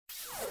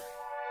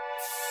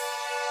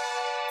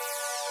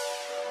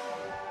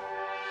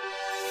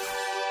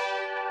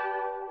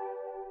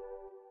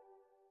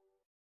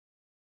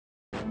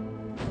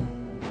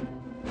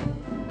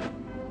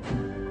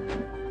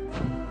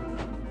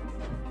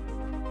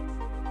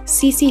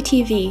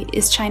CCTV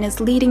is China's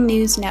leading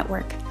news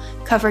network,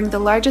 covering the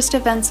largest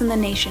events in the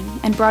nation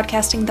and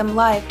broadcasting them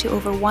live to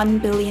over 1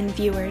 billion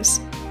viewers.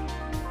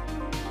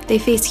 They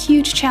face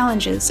huge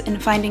challenges in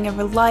finding a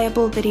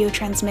reliable video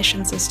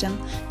transmission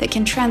system that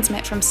can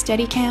transmit from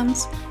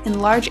Steadicams, in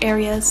large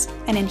areas,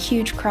 and in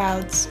huge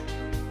crowds.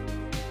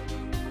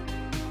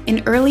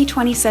 In early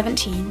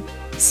 2017,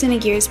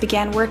 Cinegears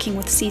began working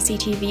with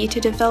CCTV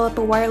to develop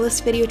a wireless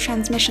video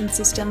transmission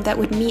system that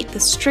would meet the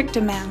strict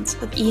demands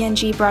of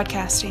ENG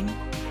broadcasting.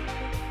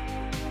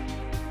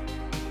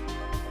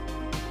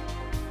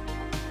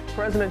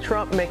 President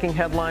Trump making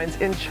headlines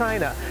in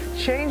China,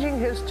 changing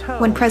his tone.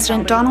 When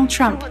President Donald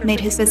Trump made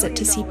his visit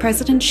to see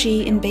President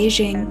Xi in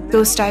Beijing,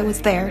 Ghostai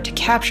was there to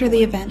capture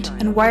the event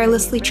and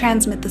wirelessly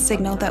transmit the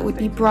signal that would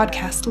be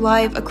broadcast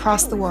live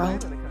across the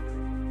world.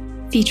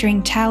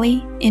 Featuring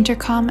tally,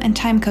 intercom, and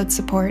timecode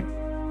support,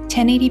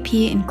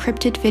 1080p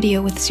encrypted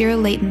video with zero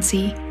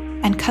latency,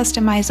 and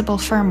customizable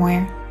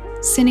firmware,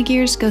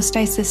 Cinegears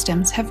Ghostai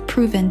systems have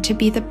proven to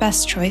be the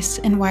best choice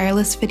in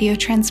wireless video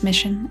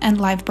transmission and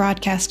live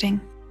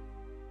broadcasting.